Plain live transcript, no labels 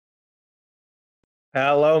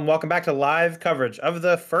Hello and welcome back to live coverage of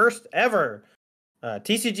the first ever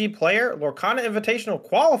TCG Player Lorcana Invitational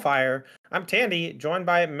Qualifier. I'm Tandy, joined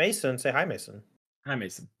by Mason. Say hi, Mason. Hi,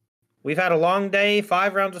 Mason. We've had a long day,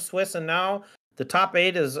 5 rounds of Swiss, and now the top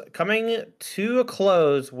 8 is coming to a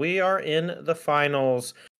close. We are in the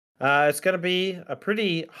finals. It's going to be a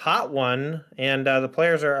pretty hot one, and the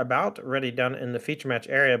players are about ready down in the feature match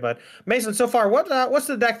area. But Mason, so far, what's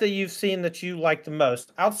the deck that you've seen that you like the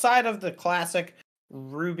most outside of the classic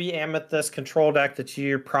Ruby Amethyst control deck that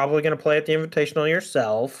you're probably going to play at the Invitational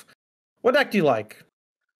yourself? What deck do you like?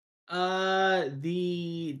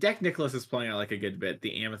 The deck Nicholas is playing I like a good bit.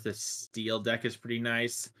 The Amethyst Steel deck is pretty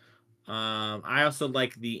nice. I also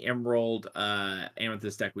like the Emerald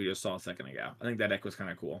Amethyst deck we just saw a second ago. I think that deck was kind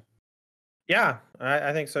of cool. Yeah,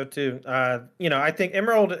 I think so too. I think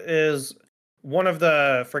Emerald is one of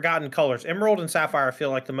the forgotten colors. Emerald and Sapphire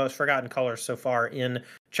feel like the most forgotten colors so far in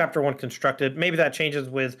Chapter 1 constructed. Maybe that changes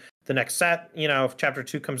with the next set. If Chapter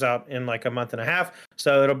 2 comes out in like a month and a half.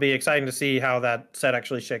 So it'll be exciting to see how that set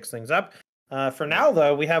actually shakes things up. For now,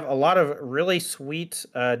 though, we have a lot of really sweet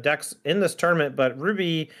decks in this tournament, but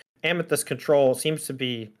Ruby Amethyst Control seems to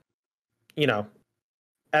be, you know,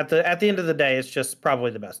 at the end of the day, it's just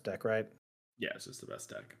probably the best deck, right? Yeah, it's just the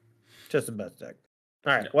best deck. Just the best deck.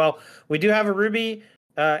 All right. Yeah. Well, we do have a Ruby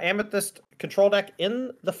Amethyst control deck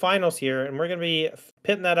in the finals here, and we're going to be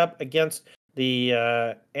pitting that up against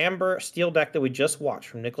the Amber Steel deck that we just watched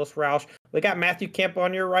from Nicholas Roush. We got Matthew Kemp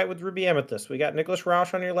on your right with Ruby Amethyst. We got Nicholas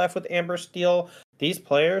Roush on your left with Amber Steel. These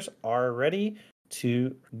players are ready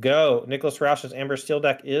to go. Nicholas Roush's Amber Steel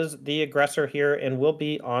deck is the aggressor here and will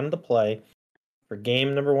be on the play for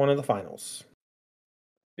game number 1 of the finals.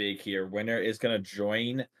 Big here. Winner is going to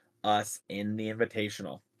join us in the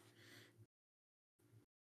Invitational.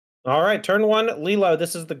 All right, turn 1, Lilo.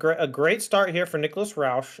 This is a great start here for Nicholas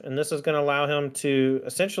Roush, and this is going to allow him to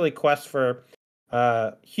essentially quest for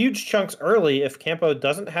huge chunks early if Campo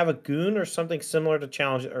doesn't have a goon or something similar to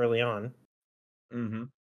challenge it early on. Mm-hmm.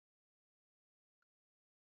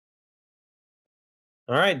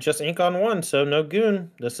 All right, just ink on 1, so no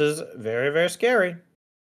goon. This is very, very scary.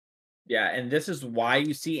 Yeah, and this is why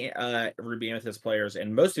you see Ruby Amethyst players,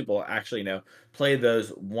 and most people actually play those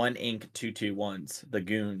 1 ink 2/2/1s, the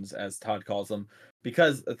goons, as Todd calls them,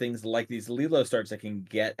 because of things like these Lilo starts that can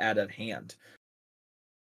get out of hand.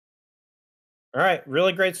 All right,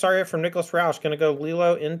 really great start here from Nicholas Roush. Going to go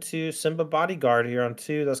Lilo into Simba Bodyguard here on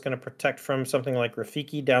 2. That's going to protect from something like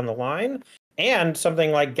Rafiki down the line, and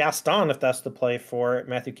something like Gaston if that's the play for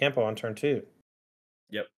Matthew Campo on turn 2.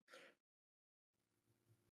 Yep.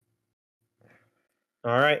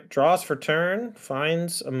 All right, draws for turn,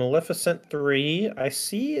 finds a Maleficent 3. I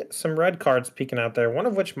see some red cards peeking out there, one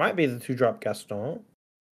of which might be the 2-drop Gaston.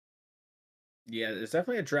 Yeah, there's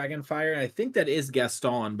definitely a Dragonfire, and I think that is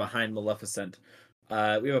Gaston behind Maleficent. We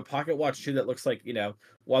have a Pocket Watch too that looks like,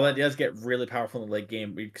 while that does get really powerful in the late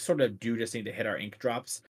game, we sort of do just need to hit our ink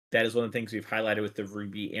drops. That is one of the things we've highlighted with the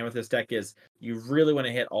Ruby Amethyst deck is you really want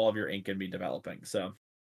to hit all of your ink and be developing. So, All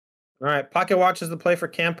right, Pocket Watch is the play for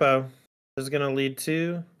Campo. This is going to lead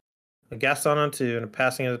to a Gaston on 2 and a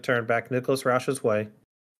passing of the turn back Nicholas Roush's way.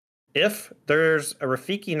 If there's a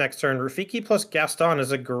Rafiki next turn, Rafiki plus Gaston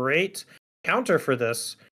is a great counter for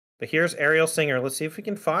this. But here's Ariel Singer. Let's see if we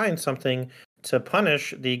can find something to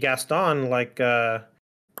punish the Gaston, like grab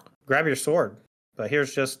your sword. But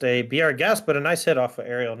here's just a Be Our Guest, but a nice hit off of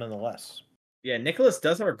Ariel nonetheless. yeah, Nicholas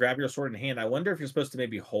does have a grab your sword in hand. I wonder if you're supposed to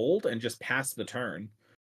maybe hold and just pass the turn.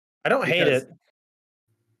 I don't hate it.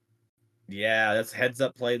 Yeah, that's heads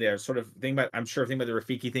up play there. Sort of think about about the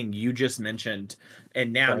Rafiki thing you just mentioned.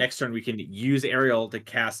 And now Right. next turn we can use Ariel to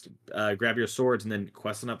cast grab your swords and then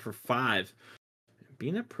quest up for 5.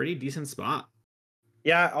 Being a pretty decent spot.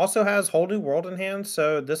 Yeah, it also has Whole New World in hand,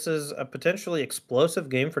 so this is a potentially explosive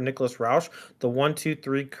game for Nicholas Roush. The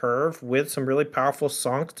 1-2-3 curve with some really powerful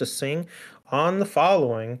songs to sing on the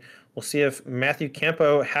following. We'll see if Matthew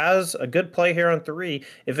Campo has a good play here on 3.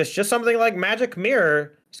 If it's just something like Magic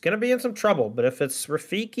Mirror, he's going to be in some trouble. But if it's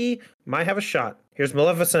Rafiki, might have a shot. Here's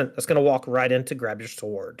Maleficent. That's going to walk right in to grab your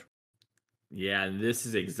sword. Yeah, this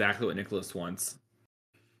is exactly what Nicholas wants.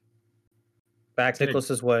 Back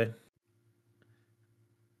Nicholas's way.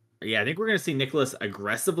 Yeah, I think we're going to see Nicholas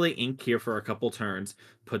aggressively ink here for a couple turns.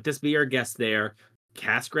 Put this Be Our Guest there.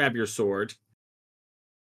 Cast Grab Your Sword.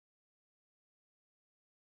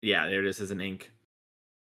 Yeah, there it is as an ink.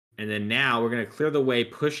 And then now we're going to clear the way,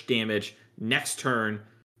 push damage. Next turn,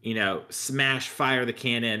 smash, fire the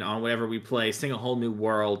cannon on whatever we play, sing a Whole New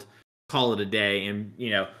World, call it a day, and,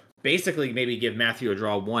 basically maybe give Matthew a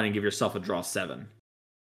draw 1 and give yourself a draw 7.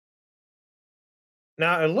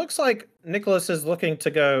 Now it looks like Nicholas is looking to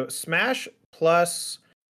go smash plus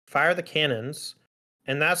fire the cannons,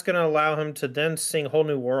 and that's going to allow him to then sing Whole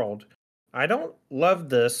New World. I don't love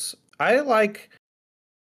this. I like.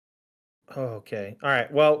 Oh, okay. All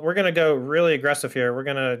right. Well, we're going to go really aggressive here. We're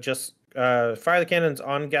going to just fire the cannons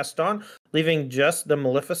on Gaston, leaving just the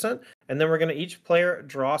Maleficent, and then we're going to each player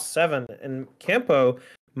draw 7. And Campo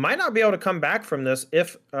might not be able to come back from this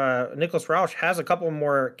if Nicholas Rausch has a couple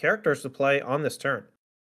more characters to play on this turn.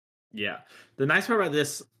 Yeah. The nice part about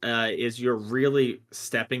this is you're really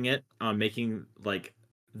stepping it on making like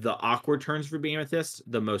the awkward turns for Amethyst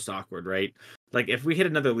the most awkward, right? Like if we hit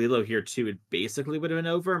another Lilo here too, it basically would have been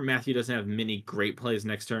over. Matthew doesn't have many great plays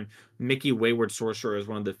next turn. Mickey Wayward Sorcerer is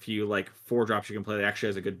one of the few like 4-drops you can play that actually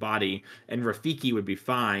has a good body, and Rafiki would be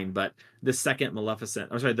fine, but the second Maleficent,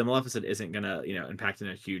 I'm sorry, the Maleficent isn't gonna impact in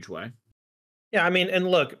a huge way. Yeah, I mean, and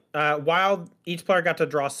look, while each player got to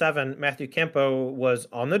draw 7, Matthew Campo was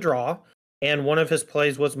on the draw, and one of his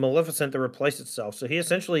plays was Maleficent to replace itself. So he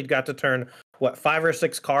essentially got to turn, what, 5 or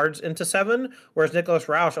 6 cards into 7, whereas Nicholas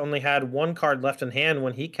Rausch only had 1 card left in hand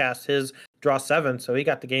when he cast his draw 7, so he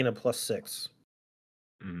got the gain of +6.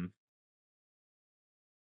 Mm-hmm.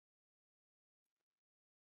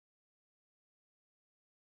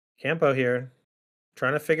 Campo here,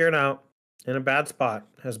 trying to figure it out in a bad spot.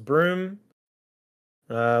 Has Broom.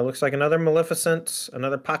 Looks like another Maleficent,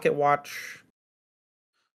 another Pocket Watch.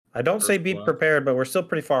 I don't say be prepared, but we're still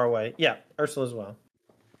pretty far away. Yeah, Ursula as well.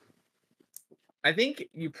 I think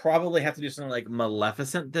you probably have to do something like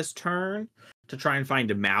Maleficent this turn to try and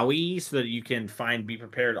find a Maui so that you can find Be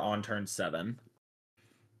Prepared on turn 7.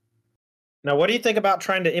 Now, what do you think about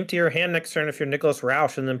trying to empty your hand next turn if you're Nicholas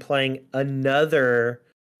Rausch and then playing a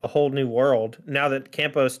Whole New World now that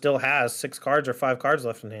Campo still has 6 cards or 5 cards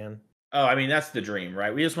left in hand? Oh, I mean, that's the dream,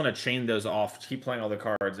 right? We just want to chain those off, keep playing all the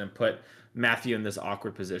cards, and put Matthew in this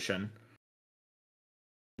awkward position.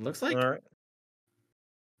 Looks like all right.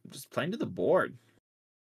 Just playing to the board.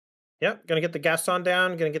 Yep, gonna get the Gaston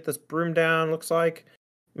down, gonna get this Broom down, looks like.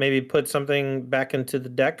 Maybe put something back into the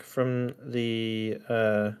deck from the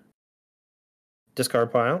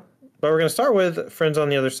discard pile. But we're gonna start with Friends on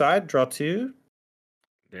the Other Side, draw 2.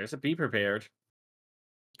 There's a Be Prepared.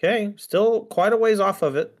 Okay, still quite a ways off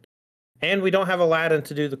of it. And we don't have Aladdin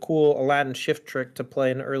to do the cool Aladdin shift trick to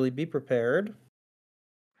play an early Be Prepared.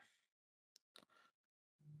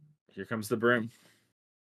 Here comes the Broom.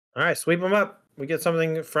 All right, sweep them up. We get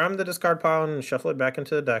something from the discard pile and shuffle it back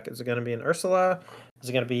into the deck. Is it going to be an Ursula? Is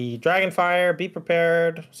it going to be Dragonfire? Be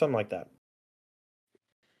Prepared? Something like that.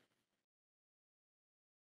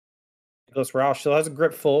 Nicholas Rausch still has a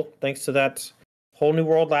grip full thanks to that Whole New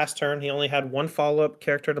World last turn. He only had 1 follow-up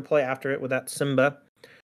character to play after it with that Simba.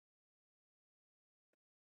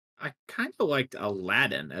 I kind of liked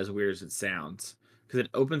Aladdin, as weird as it sounds, because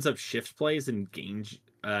it opens up shift plays and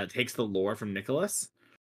takes the lore from Nicholas.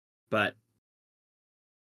 But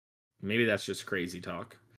maybe that's just crazy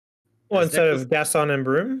talk. Well, instead of Gaston and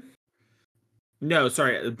Broom? No,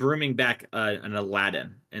 sorry, brooming back an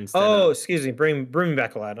Aladdin instead. Excuse me, brooming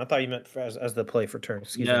back Aladdin. I thought you meant as the play for turn.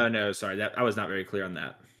 No, sorry, that I was not very clear on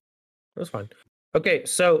that. That's fine. Okay,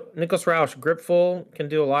 so Nicholas Rausch, gripful, can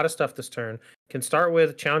do a lot of stuff this turn. Can start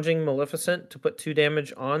with challenging Maleficent to put 2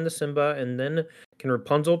 damage on the Simba, and then can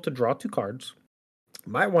Rapunzel to draw 2 cards.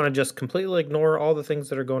 Might want to just completely ignore all the things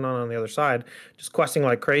that are going on the other side, just questing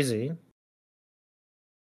like crazy.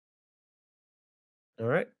 All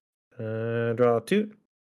right, draw 2.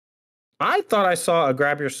 I thought I saw a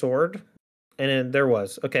grab your sword, and there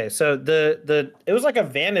was. Okay, so it was like a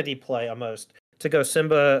vanity play almost to go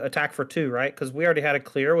Simba attack for 2, right? Because we already had a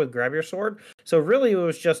clear with grab your sword. So really it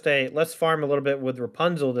was just let's farm a little bit with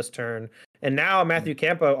Rapunzel this turn. And now Matthew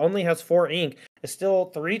Campo only has 4 ink. Is still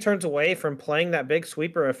 3 turns away from playing that big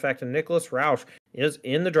sweeper effect, and Nicholas Rausch is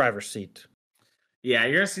in the driver's seat. Yeah,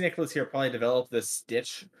 you're gonna see Nicholas here probably develop this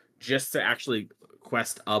Stitch just to actually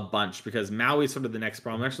quest a bunch, because Maui's sort of the next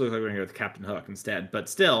problem. Actually, looks like we're gonna go with Captain Hook instead. But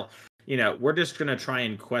still, we're just gonna try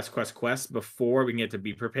and quest before we can get to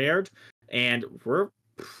Be Prepared. And we're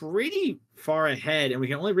pretty far ahead, and we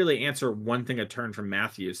can only really answer one thing a turn from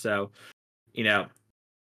Matthew. So, the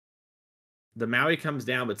Maui comes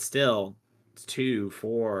down, but still, it's 2,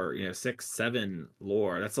 4, 6, 7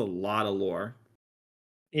 lore. That's a lot of lore.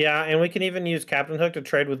 Yeah, and we can even use Captain Hook to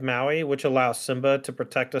trade with Maui, which allows Simba to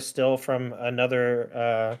protect us still from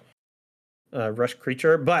another rush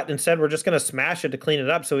creature, but instead we're just going to smash it to clean it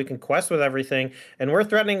up so we can quest with everything. And we're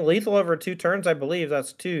threatening lethal over 2 turns, I believe.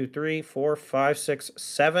 That's 2, 3, 4, 5, 6,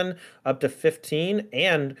 7, up to 15.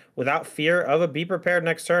 And without fear of a be prepared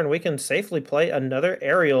next turn, we can safely play another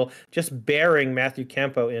aerial, just bearing Matthew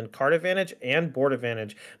Campo in card advantage and board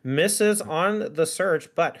advantage. Misses on the search,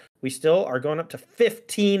 but we still are going up to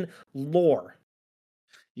 15 lore.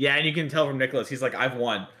 Yeah, and you can tell from Nicholas, he's like, I've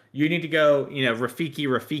won. You need to go,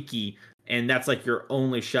 Rafiki, and that's like your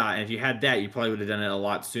only shot. And if you had that, you probably would have done it a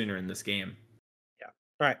lot sooner in this game. Yeah.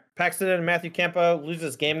 All right. Paxton and Matthew Campo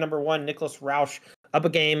loses game number 1. Nicholas Roush up a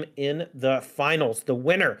game in the finals. The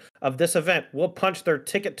winner of this event will punch their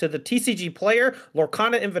ticket to the TCG Player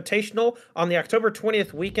Lorcana Invitational on the October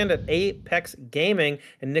 20th weekend at Apex Gaming.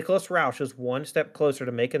 And Nicholas Roush is one step closer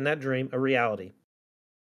to making that dream a reality.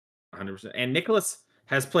 100%. And Nicholas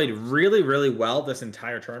has played really, really well this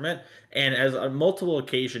entire tournament, and has on multiple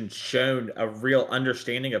occasions shown a real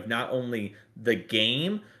understanding of not only the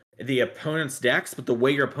game, the opponent's decks, but the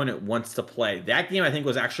way your opponent wants to play. That game, I think,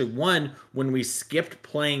 was actually won when we skipped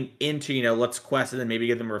playing into, let's quest and then maybe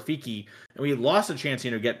get them Rafiki, and we lost a chance,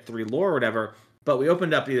 get 3 lore or whatever, but we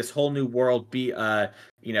opened up this whole new world,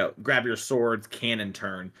 grab your swords, cannon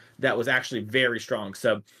turn. That was actually very strong.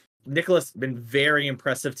 So Nicholas been very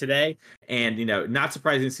impressive today, and not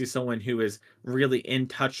surprising to see someone who is really in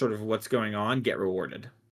touch sort of what's going on get rewarded.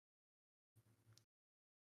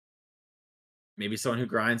 Maybe someone who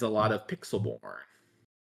grinds a lot of Pixelborn.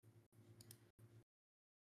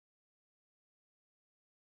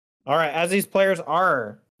 All right, as these players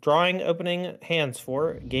are drawing opening hands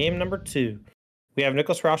for game number 2, we have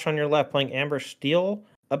Nicholas Roush on your left playing Amber Steel,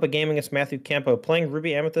 up a game against Matthew Campo, playing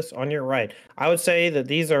Ruby Amethyst on your right. I would say that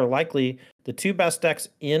these are likely the 2 best decks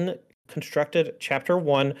in Constructed Chapter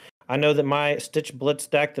 1. I know that my Stitch Blitz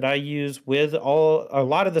deck that I use with a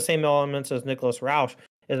lot of the same elements as Nicholas Roush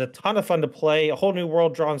is a ton of fun to play. A Whole New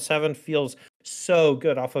World drawn 7 feels so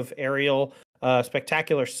good off of Aerial.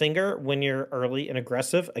 Spectacular Singer when you're early and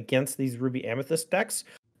aggressive against these Ruby Amethyst decks.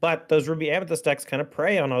 But those Ruby Amethyst decks kind of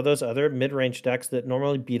prey on all those other mid-range decks that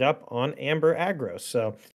normally beat up on Amber aggro.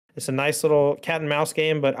 So it's a nice little cat and mouse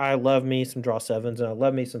game, but I love me some draw 7s, and I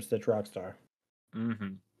love me some Stitch Rockstar.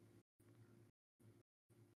 Mm-hmm.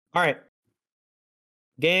 All right.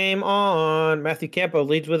 Game on. Matthew Campo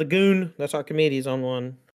leads with a goon. That's Archimedes on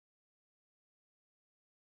 1.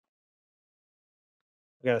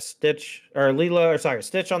 We got a Stitch, or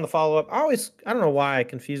Stitch on the follow-up. I don't know why I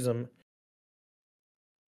confuse them.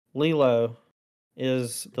 Lilo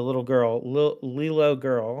is the little girl, Lilo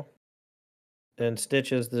girl, and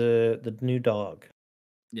Stitch is the new dog.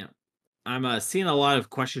 Yeah. I'm seeing a lot of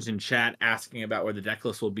questions in chat asking about where the deck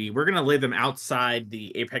list will be. We're going to lay them outside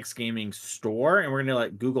the Apex Gaming store, and we're going to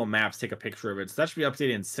let Google Maps take a picture of it. So that should be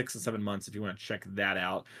updated in 6 to 7 months if you want to check that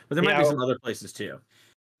out. But there might be some other places too.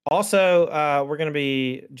 Also, we're going to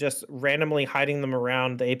be just randomly hiding them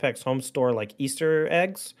around the Apex home store like Easter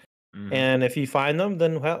eggs. Mm-hmm. And if you find them,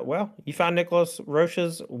 then, well, you found Nicholas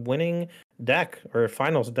Roche's winning deck or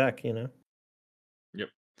finals deck, Yep.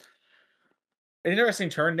 An interesting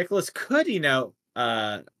turn. Nicholas could,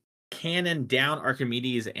 cannon down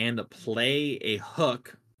Archimedes and play a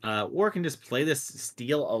hook, or can just play this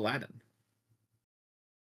Steel Aladdin.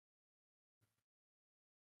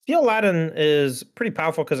 Steel Aladdin is pretty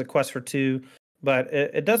powerful because it quests for 2, but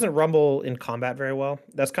it doesn't rumble in combat very well.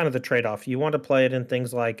 That's kind of the trade-off. You want to play it in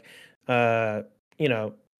things like,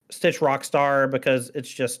 Stitch Rockstar, because it's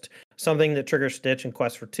just something that triggers Stitch and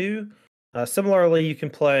quests for 2. Similarly, you can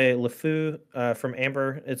play LeFou from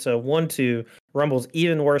Amber. It's a 1/2, rumbles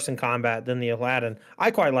even worse in combat than the Aladdin. I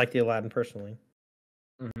quite like the Aladdin personally.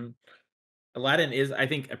 Mm-hmm. Aladdin is, I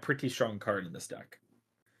think, a pretty strong card in this deck.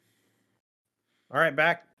 All right,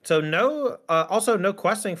 back. So also no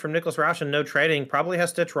questing from Nicholas Roush and no trading. Probably has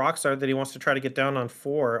Stitch Rockstar that he wants to try to get down on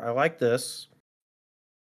 4. I like this.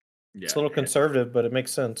 Yeah, it's a little conservative, but it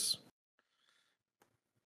makes sense.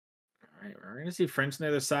 All right, we're going to see French on the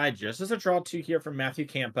other side. Just as a draw 2 here from Matthew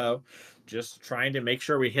Campo. Just trying to make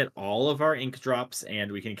sure we hit all of our ink drops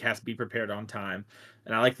and we can cast Be Prepared on time.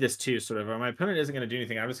 And I like this too. Sort of, my opponent isn't going to do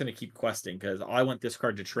anything. I'm just going to keep questing because I want this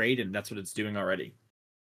card to trade, and that's what it's doing already.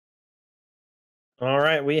 All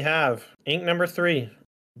right, we have ink number 3.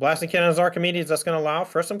 Blasting Cannon's Archimedes. That's going to allow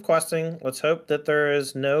for some questing. Let's hope that there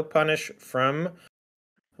is no punish from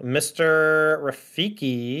Mr.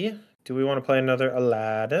 Rafiki. Do we want to play another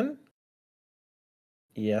Aladdin?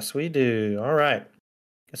 Yes, we do. All right.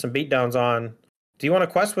 Get some beatdowns on. Do you want to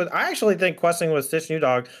quest with... I actually think questing with Stitch New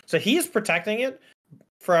Dog. So he's protecting it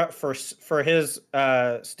for his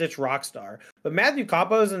Stitch Rockstar. But Matthew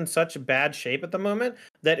Campo's in such bad shape at the moment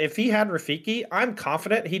that if he had Rafiki, I'm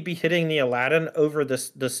confident he'd be hitting the Aladdin over the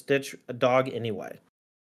Stitch dog anyway.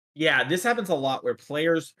 Yeah, this happens a lot where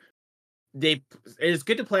players they it's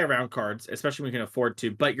good to play around cards, especially when you can afford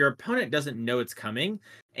to, but your opponent doesn't know it's coming,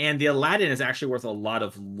 and the Aladdin is actually worth a lot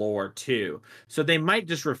of lore too. So they might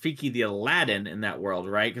just Rafiki the Aladdin in that world,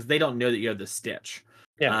 right? Because they don't know that you have the Stitch.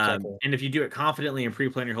 Yeah, exactly. And if you do it confidently and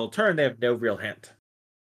pre-plan your whole turn, they have no real hint.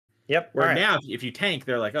 Yep. All Where right. now, if you tank,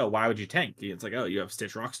 they're like, "Oh, why would you tank?" It's like, "Oh, you have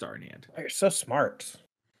Stitch Rockstar in hand." You're so smart.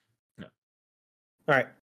 No. All right.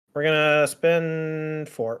 We're gonna spend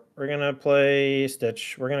 4. We're gonna play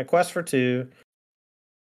Stitch. We're gonna quest for 2.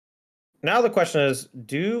 Now the question is,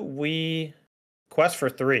 do we quest for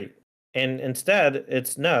 3? And instead,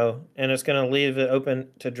 it's no, and it's gonna leave it open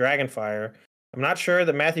to Dragonfire. I'm not sure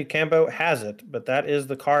that Matthew Campo has it, but that is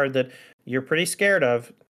the card that you're pretty scared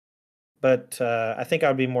of. But I think I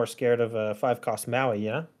would be more scared of a 5-cost Maui.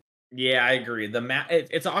 Yeah. Yeah, I agree.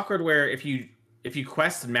 It's awkward where if you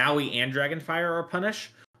quest Maui and Dragonfire are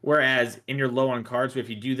punish, whereas in your low on cards, if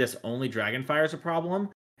you do this, only Dragonfire is a problem,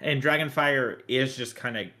 and Dragonfire is just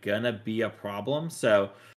kind of gonna be a problem.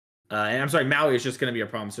 So, and I'm sorry, Maui is just gonna be a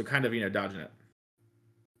problem. So kind of dodging it.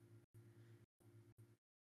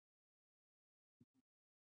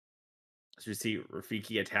 So you see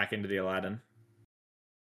Rafiki attack into the Aladdin.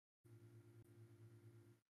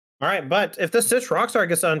 All right, but if this Stitch Rockstar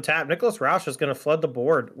gets untapped, Nicholas Roush is going to flood the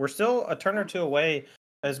board. We're still a turn or two away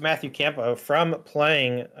as Matthew Campo from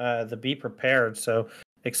playing the Be Prepared. So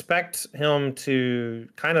expect him to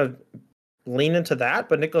kind of lean into that.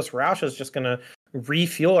 But Nicholas Roush is just going to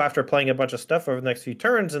refuel after playing a bunch of stuff over the next few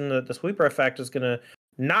turns. And the sweeper effect is going to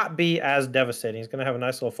not be as devastating. He's going to have a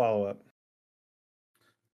nice little follow up.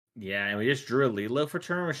 Yeah, and we just drew a Lilo for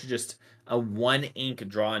turn, which is just a 1 ink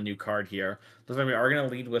draw a new card here. Looks like we are going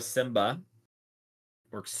to lead with Simba.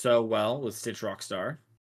 Works so well with Stitch Rockstar.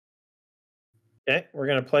 Okay, we're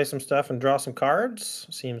going to play some stuff and draw some cards.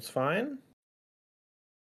 Seems fine.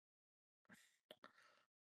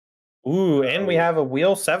 Ooh, and we have a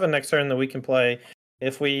wheel 7 next turn that we can play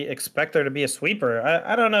if we expect there to be a sweeper.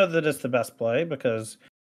 I don't know that it's the best play because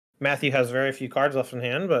Matthew has very few cards left in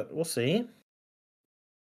hand, but we'll see.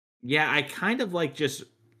 Yeah, I kind of like just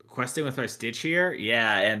questing with our Stitch here.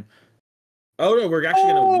 Yeah, and oh no, we're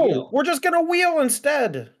actually gonna wheel. We're just gonna wheel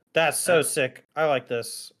instead. That's so sick. I like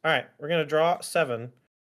this. All right, we're gonna draw 7.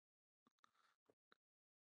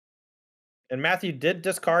 And Matthew did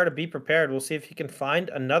discard a Be Prepared. We'll see if he can find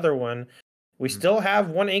another one. We still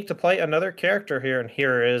have 1 ink to play another character here, and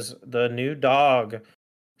here is the new dog.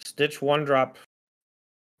 Stitch 1-drop.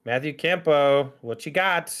 Matthew Campo, what you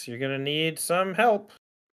got? You're gonna need some help.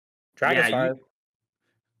 Dragonfire.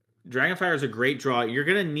 Dragonfire is a great draw. You're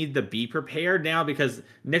gonna need the Be Prepared now because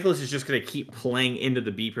Nicholas is just gonna keep playing into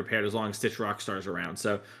the Be Prepared as long as Stitch Rockstar's around.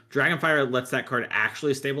 So Dragonfire lets that card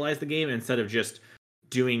actually stabilize the game instead of just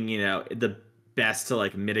doing the best to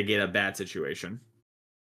like mitigate a bad situation.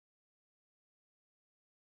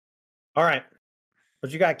 All right,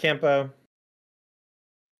 what you got, Campo?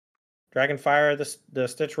 Dragonfire, the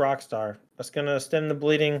Stitch Rockstar. That's gonna stem the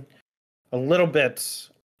bleeding a little bit,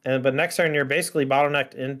 but next turn you're basically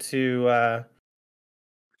bottlenecked into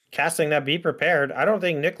casting that Be Prepared. I don't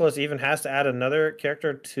think Nicholas even has to add another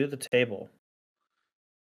character to the table.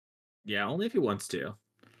 Yeah, only if he wants to.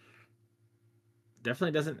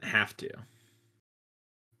 Definitely doesn't have to.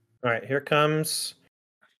 All right, here comes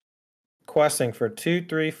questing for 2,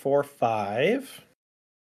 3, 4, 5.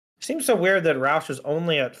 Seems so weird that Roush is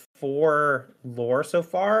only at 4 lore so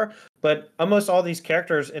far, but almost all these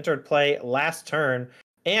characters entered play last turn,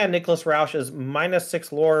 and Nicholas Roush is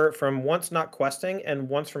 -6 lore from once not questing and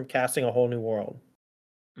once from casting a whole new world.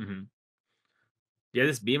 Mm-hmm. Yeah,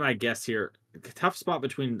 this Be My Guest here. Tough spot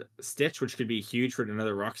between Stitch, which could be huge for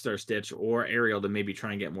another Rockstar Stitch, or Ariel to maybe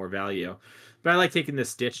try and get more value. But I like taking this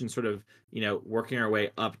Stitch and sort of, working our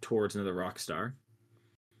way up towards another Rockstar.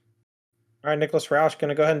 All right, Nicholas Roush going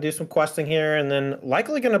to go ahead and do some questing here, and then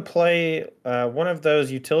likely going to play one of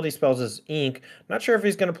those utility spells as Ink. Not sure if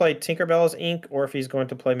he's going to play Tinkerbell as Ink or if he's going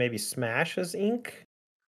to play maybe Smash as Ink.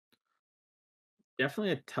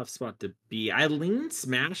 Definitely a tough spot to be. I lean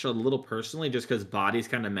Smash a little personally just because bodies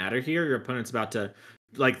kind of matter here. Your opponent's about to,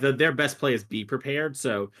 their best play is Be Prepared,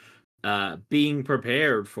 so being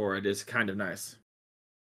prepared for it is kind of nice.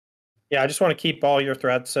 Yeah, I just want to keep all your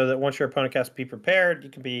threats so that once your opponent casts Be Prepared,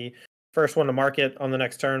 you can be first one to mark it on the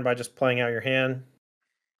next turn by just playing out your hand.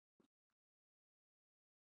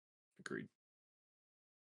 Agreed.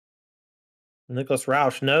 Nicholas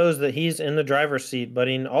Roush knows that he's in the driver's seat, but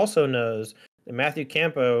he also knows that Matthew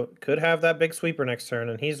Campo could have that big sweeper next turn,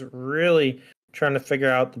 and he's really trying to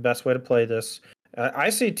figure out the best way to play this. I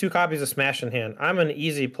see 2 copies of Smash in hand. I'm an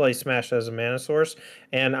easy play Smash as a mana source,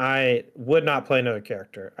 and I would not play another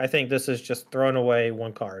character. I think this is just throwing away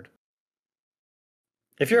 1 card.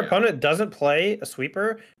 If your Yeah, opponent doesn't play a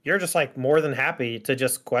sweeper, you're just like more than happy to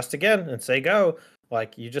just quest again and say go.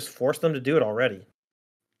 Like you just force them to do it already.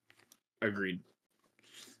 agreed.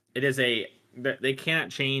 It is a they cannot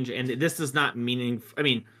change, and this is not meaning. I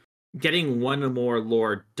mean, getting one or more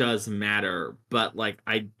lore does matter, but like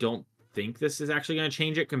I don't think this is actually going to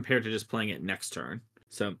change it compared to just playing it next turn.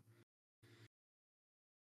 So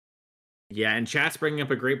yeah, and chat's bringing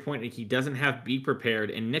up a great point. He doesn't have be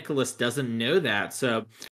prepared, and Nicholas doesn't know that. So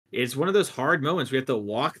it's one of those hard moments we have to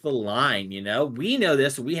walk the line. We know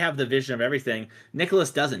this. We have the vision of everything.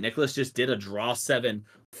 Nicholas doesn't. Nicholas just did a draw 7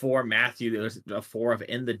 for Matthew. There's a 4 of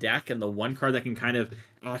in the deck, and the one card that can kind of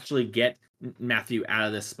actually get Matthew out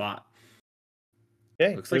of this spot.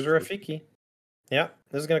 Okay, Looks here's like a Rafiki. Yeah,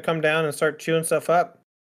 this is gonna come down and start chewing stuff up.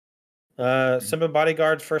 Simba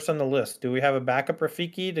Bodyguard's first on the list. Do we have a backup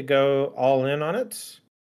Rafiki to go all in on it?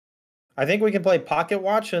 I think we can play Pocket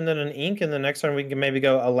Watch and then an Ink, and the next time we can maybe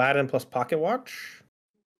go Aladdin plus Pocket Watch.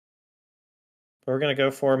 But we're going to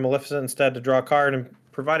go for Maleficent instead to draw a card and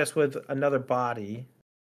provide us with another body.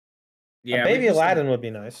 A yeah, baby Aladdin would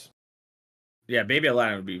be nice. Yeah, baby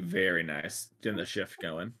Aladdin would be very nice. Getting the shift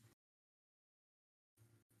going.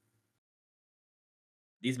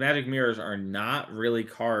 These magic mirrors are not really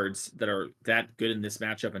cards that are that good in this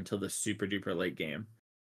matchup until the super duper late game.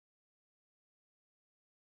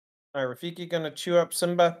 All right, Rafiki going to chew up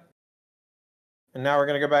Simba. And now we're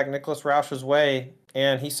going to go back Nicholas Roush's way.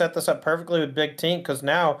 And he set this up perfectly with Big Tink because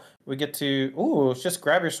now we get to, just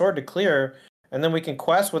grab your sword to clear. And then we can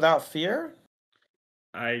quest without fear.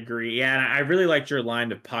 I agree. Yeah, and I really liked your line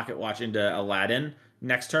to pocket watch into Aladdin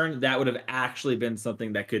next turn. That would have actually been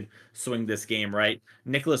something that could swing this game, right?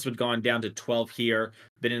 Nicholas would have gone down to 12 here,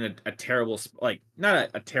 been in a terrible, like, not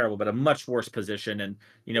a terrible, but a much worse position. And,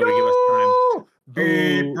 would give us time.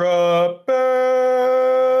 Be prepared.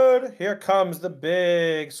 Here comes the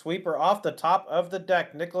big sweeper off the top of the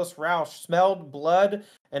deck. Nicholas Roush smelled blood,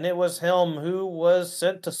 and it was him who was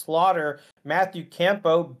sent to slaughter Matthew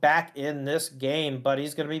Campo back in this game. But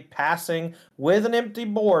he's going to be passing with an empty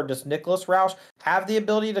board. Does Nicholas Roush have the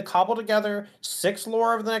ability to cobble together 6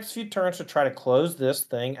 lore over the next few turns to try to close this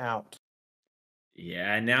thing out?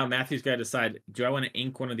 Yeah, and now Matthew's got to decide, do I want to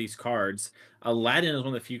ink one of these cards? Aladdin is one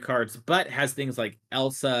of the few cards, but has things like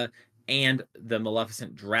Elsa and the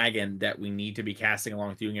Maleficent Dragon that we need to be casting along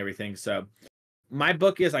with doing everything. So my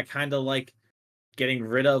book is I kind of like getting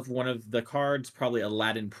rid of one of the cards, probably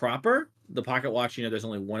Aladdin proper. The Pocket Watch, there's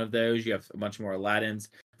only one of those. You have a bunch more Aladdins.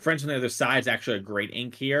 French on the other side is actually a great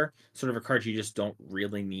ink here. Sort of a card you just don't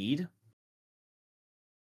really need.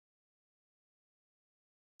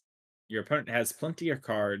 Your opponent has plenty of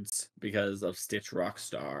cards because of Stitch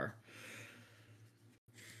Rockstar.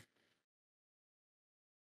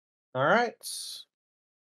 All right.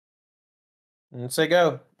 And say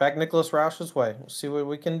go. Back Nicholas Roush's way. We'll see what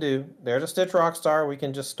we can do. There's a Stitch Rockstar. We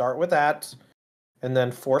can just start with that. And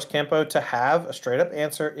then force Campo to have a straight up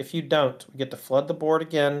answer. If you don't, we get to flood the board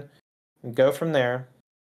again and go from there.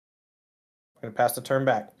 I'm going to pass the turn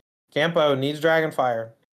back. Campo needs Dragonfire.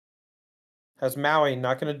 Has Maui,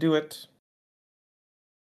 not going to do it.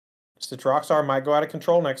 Stitch Rockstar might go out of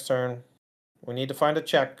control next turn. We need to find a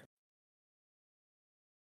check.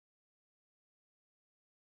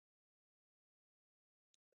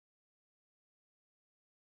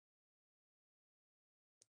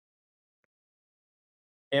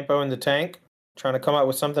 Campo in the tank, trying to come up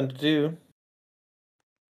with something to do.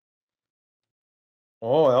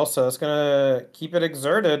 Oh, Elsa, it's going to keep it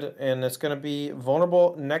exerted, and it's going to be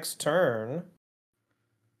vulnerable next turn.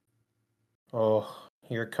 Oh,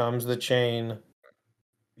 here comes the chain.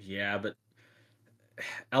 Yeah, but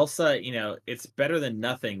Elsa, it's better than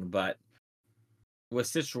nothing, but with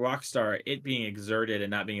Stitch Rockstar, it being exerted and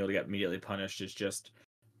not being able to get immediately punished is just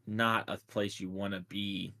not a place you want to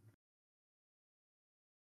be.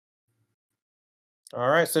 All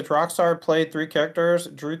right, Stitch Rockstar played 3 characters,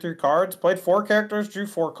 drew 3 cards, played 4 characters, drew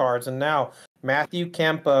 4 cards, and now Matthew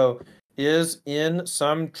Campo is in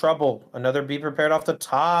some trouble. Another be prepared off the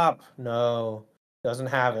top. No, doesn't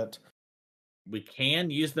have it. We can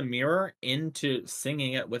use the mirror into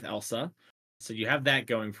singing it with Elsa, so you have that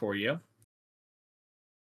going for you. All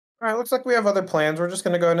right, looks like we have other plans. We're just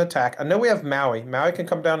going to go and attack. I know we have Maui. Maui can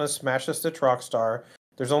come down and smash the Stitch Rockstar.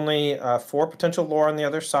 There's only 4 potential lore on the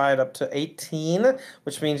other side, up to 18,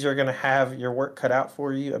 which means you're going to have your work cut out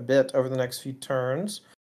for you a bit over the next few turns.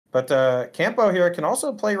 But Campo here can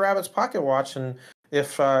also play Rabbit's Pocket Watch and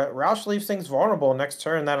if Roush leaves things vulnerable next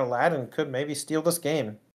turn, that Aladdin could maybe steal this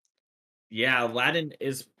game. Yeah, Aladdin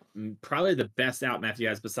is probably the best out Matthew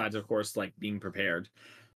has, besides, of course, like being prepared.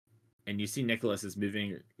 And you see Nicholas is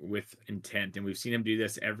moving with intent, and we've seen him do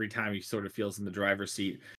this every time he sort of feels in the driver's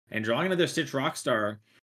seat. And drawing another Stitch Rockstar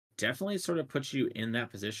definitely sort of puts you in that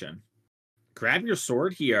position. Grab your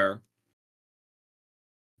sword here.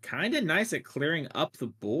 Kind of nice at clearing up the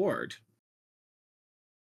board.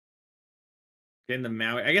 Getting the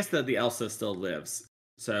Maui. I guess the Elsa still lives.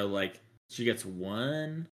 So, like, she gets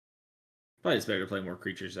one. Probably it's better to play more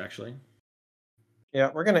creatures, actually. Yeah,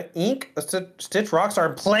 we're going to ink a Stitch Rockstar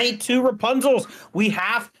and play 2 Rapunzels. We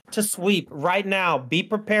have to sweep right now. Be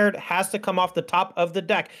prepared has to come off the top of the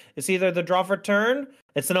deck. It's either the draw for turn,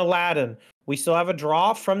 it's an Aladdin. We still have a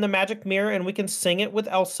draw from the Magic Mirror, and we can sing it with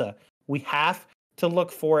Elsa. We have to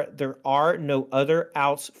look for it. There are no other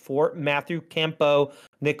outs for Matthew Campo.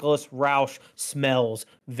 Nicholas Roush smells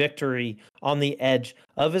victory on the edge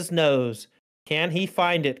of his nose. Can he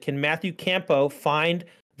find it? Can Matthew Campo find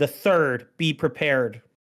the third? Be prepared?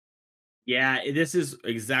 Yeah, this is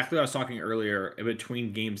exactly what I was talking earlier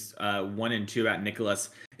between games 1 and 2 about Nicholas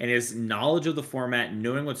and his knowledge of the format,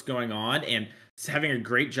 knowing what's going on, and having a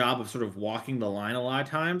great job of sort of walking the line a lot of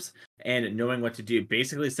times and knowing what to do.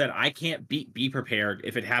 Basically said, I can't beat Be Prepared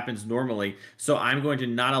if it happens normally, so I'm going to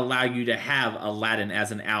not allow you to have Aladdin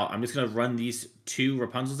as an out. I'm just going to run these 2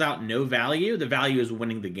 Rapunzels out, no value. The value is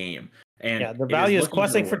winning the game. And yeah, the value is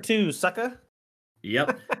questing for 2, sucker.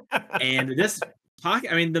 Yep. And this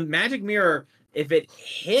pocket, I mean, the Magic Mirror, if it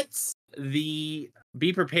hits the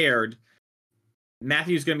Be Prepared,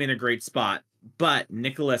 Matthew's going to be in a great spot. But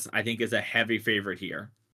Nicholas, I think, is a heavy favorite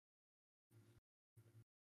here.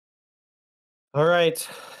 All right.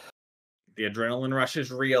 The adrenaline rush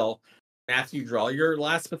is real. Matthew, draw your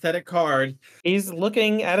last pathetic card. He's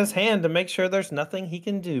looking at his hand to make sure there's nothing he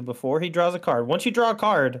can do before he draws a card. Once you draw a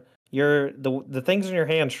card, the things in your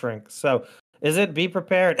hand shrink. So is it Be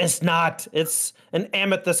Prepared? It's not. It's an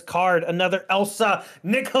Amethyst card. Another Elsa.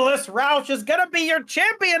 Nicholas Roush is going to be your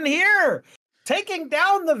champion here. Taking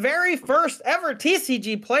down the very first ever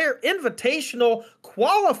TCG Player Invitational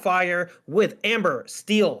qualifier with Amber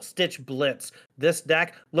Steel Stitch Blitz. This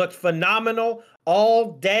deck looked phenomenal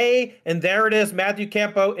all day, and there it is. Matthew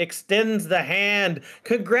Campo extends the hand.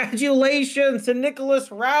 Congratulations to Nicholas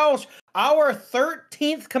Roush, our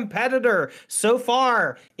 13th competitor so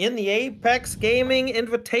far in the Apex Gaming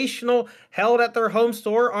Invitational held at their home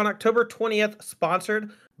store on October 20th,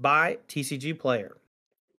 sponsored by TCG Player.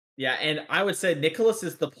 Yeah, and I would say Nicholas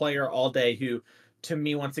is the player all day who, to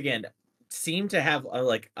me, once again, seemed to have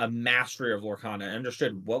a mastery of Lorcana,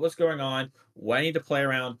 understood what was going on, what I need to play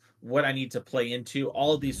around, what I need to play into,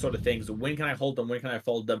 all of these sort of things. When can I hold them? When can I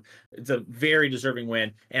fold them? It's a very deserving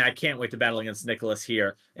win, and I can't wait to battle against Nicholas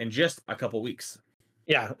here in just a couple weeks.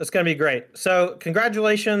 Yeah, it's going to be great. So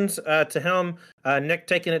congratulations to him. Nick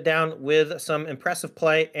taking it down with some impressive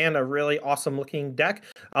play and a really awesome looking deck.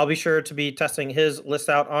 I'll be sure to be testing his list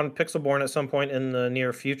out on Pixelborn at some point in the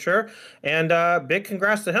near future. And big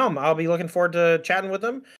congrats to him. I'll be looking forward to chatting with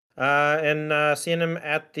him and seeing him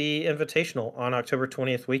at the Invitational on October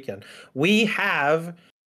 20th weekend. We have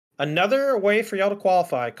another way for y'all to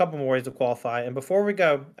qualify, a couple more ways to qualify. And before we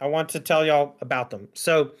go, I want to tell y'all about them.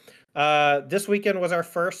 So this weekend was our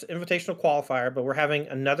first invitational qualifier, but we're having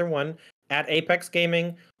another one at Apex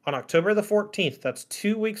Gaming on October the 14th. That's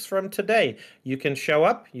 2 weeks from today. You can show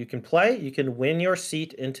up, you can play, you can win your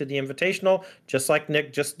seat into the invitational, just like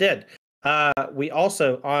Nick just did. We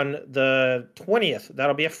also, on the 20th,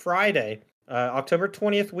 that'll be a Friday, October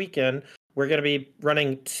 20th weekend, we're going to be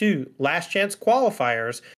running 2 last chance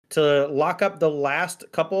qualifiers to lock up the last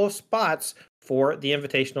couple of spots for the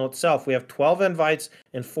invitational itself. We have 12 invites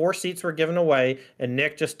and 4 seats were given away, and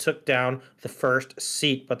Nick just took down the first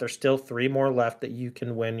seat, but there's still 3 more left that you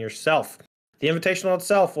can win yourself. The invitational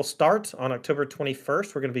itself will start on October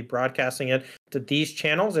 21st. We're going to be broadcasting it to these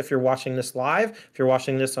channels. If you're watching this live, if you're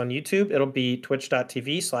watching this on YouTube, it'll be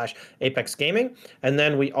twitch.tv/Apex Gaming. And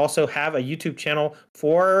then we also have a YouTube channel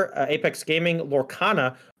for Apex Gaming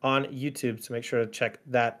Lorcana on YouTube, so make sure to check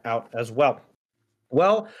that out as well.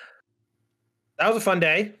 Well, that was a fun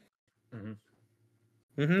day.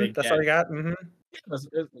 That's all I got. It was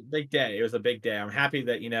a big day. It was a big day. I'm happy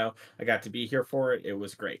that, I got to be here for it. It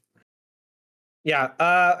was great. Yeah,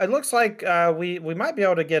 it looks like we might be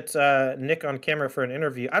able to get Nick on camera for an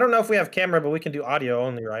interview. I don't know if we have camera, but we can do audio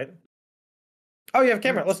only, right? Oh, you have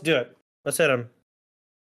camera. Let's do it. Let's hit him.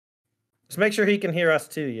 Let's make sure he can hear us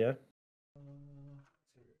too, yeah?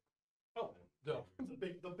 Oh, no. The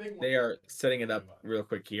big They are setting it up real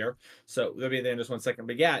quick here. So they'll be there in just 1 second.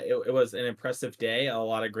 But yeah, it was an impressive day, a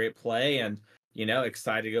lot of great play, and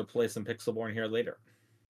excited to go play some Pixelborn here later.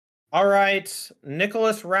 All right,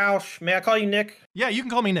 Nicholas Roush. May I call you Nick? Yeah, you can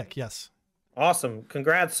call me Nick. Yes. Awesome.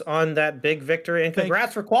 Congrats on that big victory, and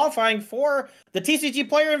congrats for qualifying for the TCG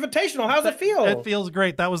Player Invitational. How's it feel? It feels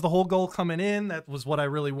great. That was the whole goal coming in. That was what I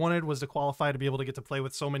really wanted, was to qualify, to be able to get to play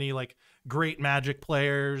with so many like great Magic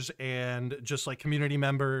players and just like community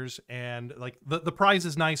members. And like the prize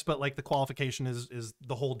is nice, but like the qualification is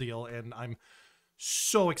the whole deal. And I'm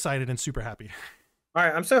so excited and super happy. All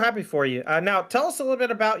right, I'm so happy for you. Now, tell us a little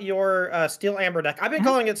bit about your Steel Amber deck. I've been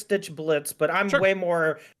calling it Stitch Blitz, but I'm way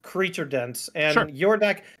more creature dense, and your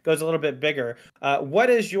deck goes a little bit bigger. What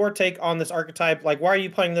is your take on this archetype? Like, why are you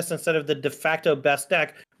playing this instead of the de facto best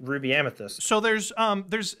deck, Ruby Amethyst? So there's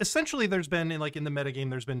essentially been in the metagame,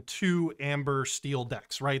 there's been 2 Amber Steel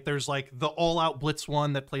decks, right? There's like the all-out Blitz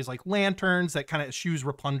one that plays like lanterns that kind of eschews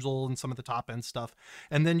Rapunzel and some of the top end stuff,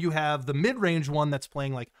 and then you have the mid-range one that's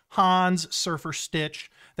playing like Hans, Surfer, Stitch,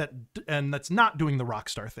 that's not doing the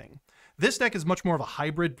Rockstar thing. This deck is much more of a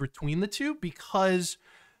hybrid between the two, because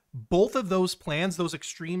both of those plans, those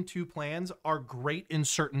extreme 2 plans, are great in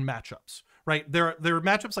certain matchups, right? There are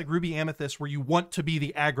matchups like Ruby Amethyst where you want to be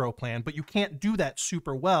the aggro plan, but you can't do that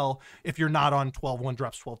super well if you're not on 12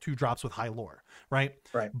 1-drops, 12 2-drops with high lore, right?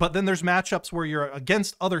 But then there's matchups where you're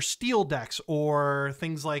against other steel decks or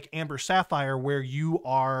things like Amber Sapphire where you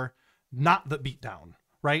are not the beatdown,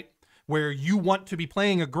 right? Where you want to be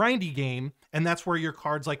playing a grindy game, and that's where your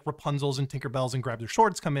cards like Rapunzels and Tinkerbells and Grab Their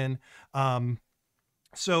Swords come in.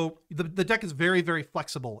 So the deck is very, very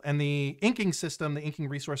flexible, and the inking system, the inking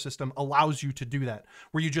resource system, allows you to do that,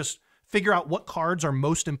 where you just figure out what cards are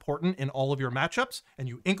most important in all of your matchups, and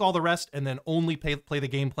you ink all the rest, and then only play the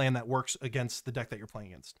game plan that works against the deck that you're playing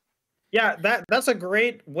against. Yeah, that's a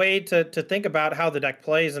great way to think about how the deck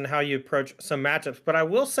plays and how you approach some matchups. But I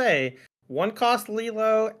will say, 1-cost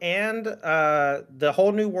Lilo and the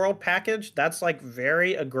whole new world package, that's like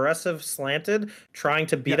very aggressive slanted, trying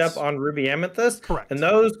to beat up on Ruby Amethyst. Correct. And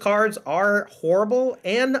those cards are horrible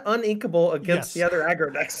and uninkable against the other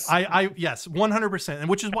aggro decks. Yes, 100%. And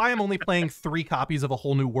which is why I'm only playing 3 copies of a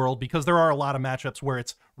whole new world, because there are a lot of matchups where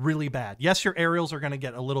it's really bad. Yes, your aerials are going to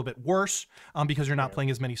get a little bit worse because you're not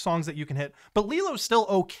playing as many songs that you can hit, but Lilo's still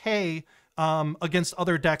okay against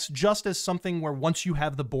other decks, just as something where once you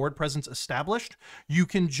have the board presence established, you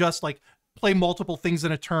can just like play multiple things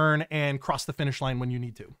in a turn and cross the finish line when you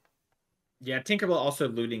need to. Yeah, Tinkerbell also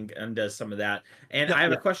looting and does some of that. And I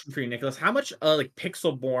have a question for you, Nicholas. How much like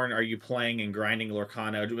Pixelborn are you playing and grinding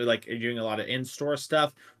Lorcana? Are you doing a lot of in-store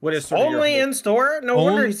stuff? What is only in-store? No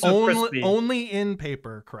wonder he's so crispy. Only in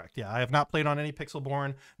paper, correct. Yeah, I have not played on any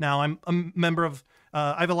Pixelborn. Now, I'm a member of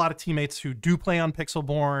I have a lot of teammates who do play on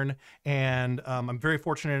Pixelborn, and I'm very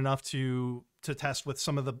fortunate enough to test with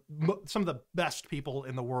some of the best people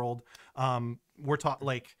in the world. We're taught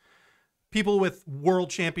like people with world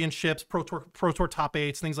championships, Pro Tour top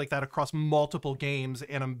 8s, things like that across multiple games,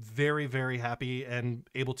 and I'm very, very happy and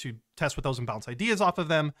able to test with those and bounce ideas off of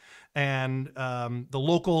them. And the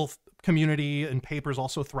local community and paper is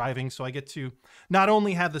also thriving, so I get to not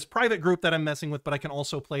only have this private group that I'm messing with, but I can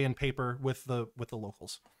also play in paper with the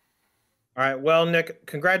locals. All right. Well, Nick,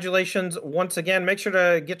 congratulations once again. Make sure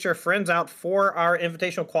to get your friends out for our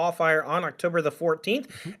invitational qualifier on October the 14th.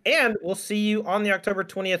 And we'll see you on the October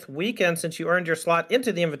 20th weekend, since you earned your slot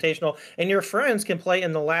into the invitational. And your friends can play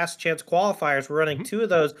in the last chance qualifiers. We're running 2 of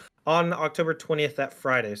those on October 20th, that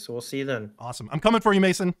Friday. So we'll see you then. Awesome. I'm coming for you,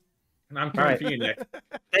 Mason. I'm coming for you, Nick.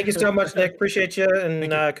 Thank you so much, Nick. Appreciate you.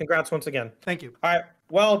 And congrats once again. Thank you. All right.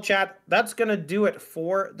 Well, chat, that's going to do it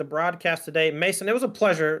for the broadcast today. Mason, it was a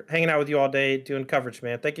pleasure hanging out with you all day doing coverage,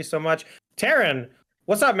 man. Thank you so much. Taryn,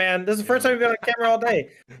 what's up, man? This is the first time you've been on camera all day.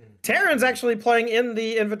 Taryn's actually playing in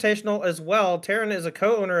the Invitational as well. Taryn is a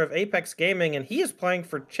co-owner of Apex Gaming, and he is playing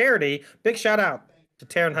for charity. Big shout out to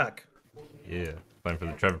Taryn Huck. Yeah, playing for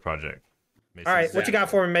the Trevor Project. Mason, all right, what you got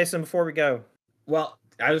for me, Mason, before we go? Well,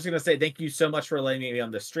 I was going to say thank you so much for letting me be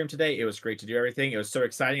on the stream today. It was great to do everything. It was so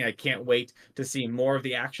exciting. I can't wait to see more of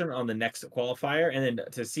the action on the next qualifier, and then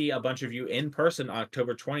to see a bunch of you in person on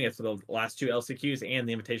October 20th for the last 2 LCQs and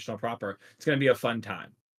the Invitational proper. It's going to be a fun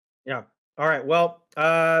time. Yeah. All right. Well,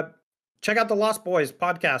 check out the Lost Boys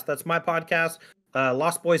podcast. That's my podcast,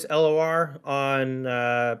 Lost Boys LOR, on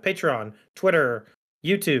Patreon, Twitter,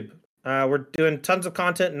 YouTube. We're doing tons of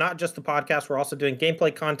content, not just the podcast. We're also doing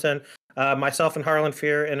gameplay content. Myself and Harlan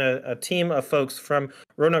Fear and a team of folks from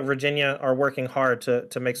Roanoke, Virginia are working hard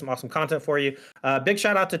to make some awesome content for you. Big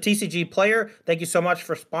shout out to TCG Player. Thank you so much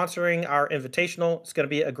for sponsoring our invitational. It's going to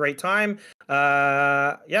be a great time.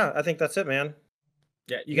 Yeah, I think that's it, man.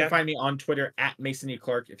 Yeah, you can find me on Twitter at Mason E.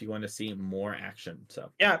 Clark if you want to see more action.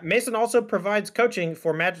 So yeah, Mason also provides coaching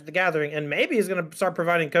for Magic the Gathering, and maybe he's going to start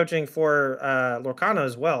providing coaching for Lorcana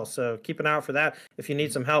as well. So keep an eye out for that. If you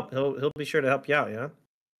need some help, he'll be sure to help you out. Yeah.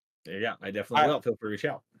 Yeah, I definitely will. Feel free to reach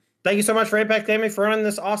out. Thank you so much for Apex Gaming for running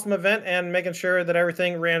this awesome event and making sure that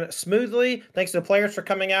everything ran smoothly. Thanks to the players for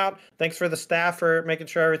coming out. Thanks for the staff for making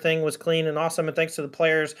sure everything was clean and awesome. And thanks to the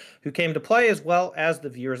players who came to play as well as the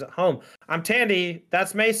viewers at home. I'm Tandy.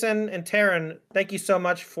 That's Mason and Taryn. Thank you so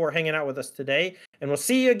much for hanging out with us today. And we'll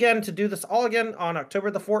see you again to do this all again on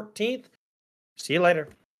October the 14th. See you later.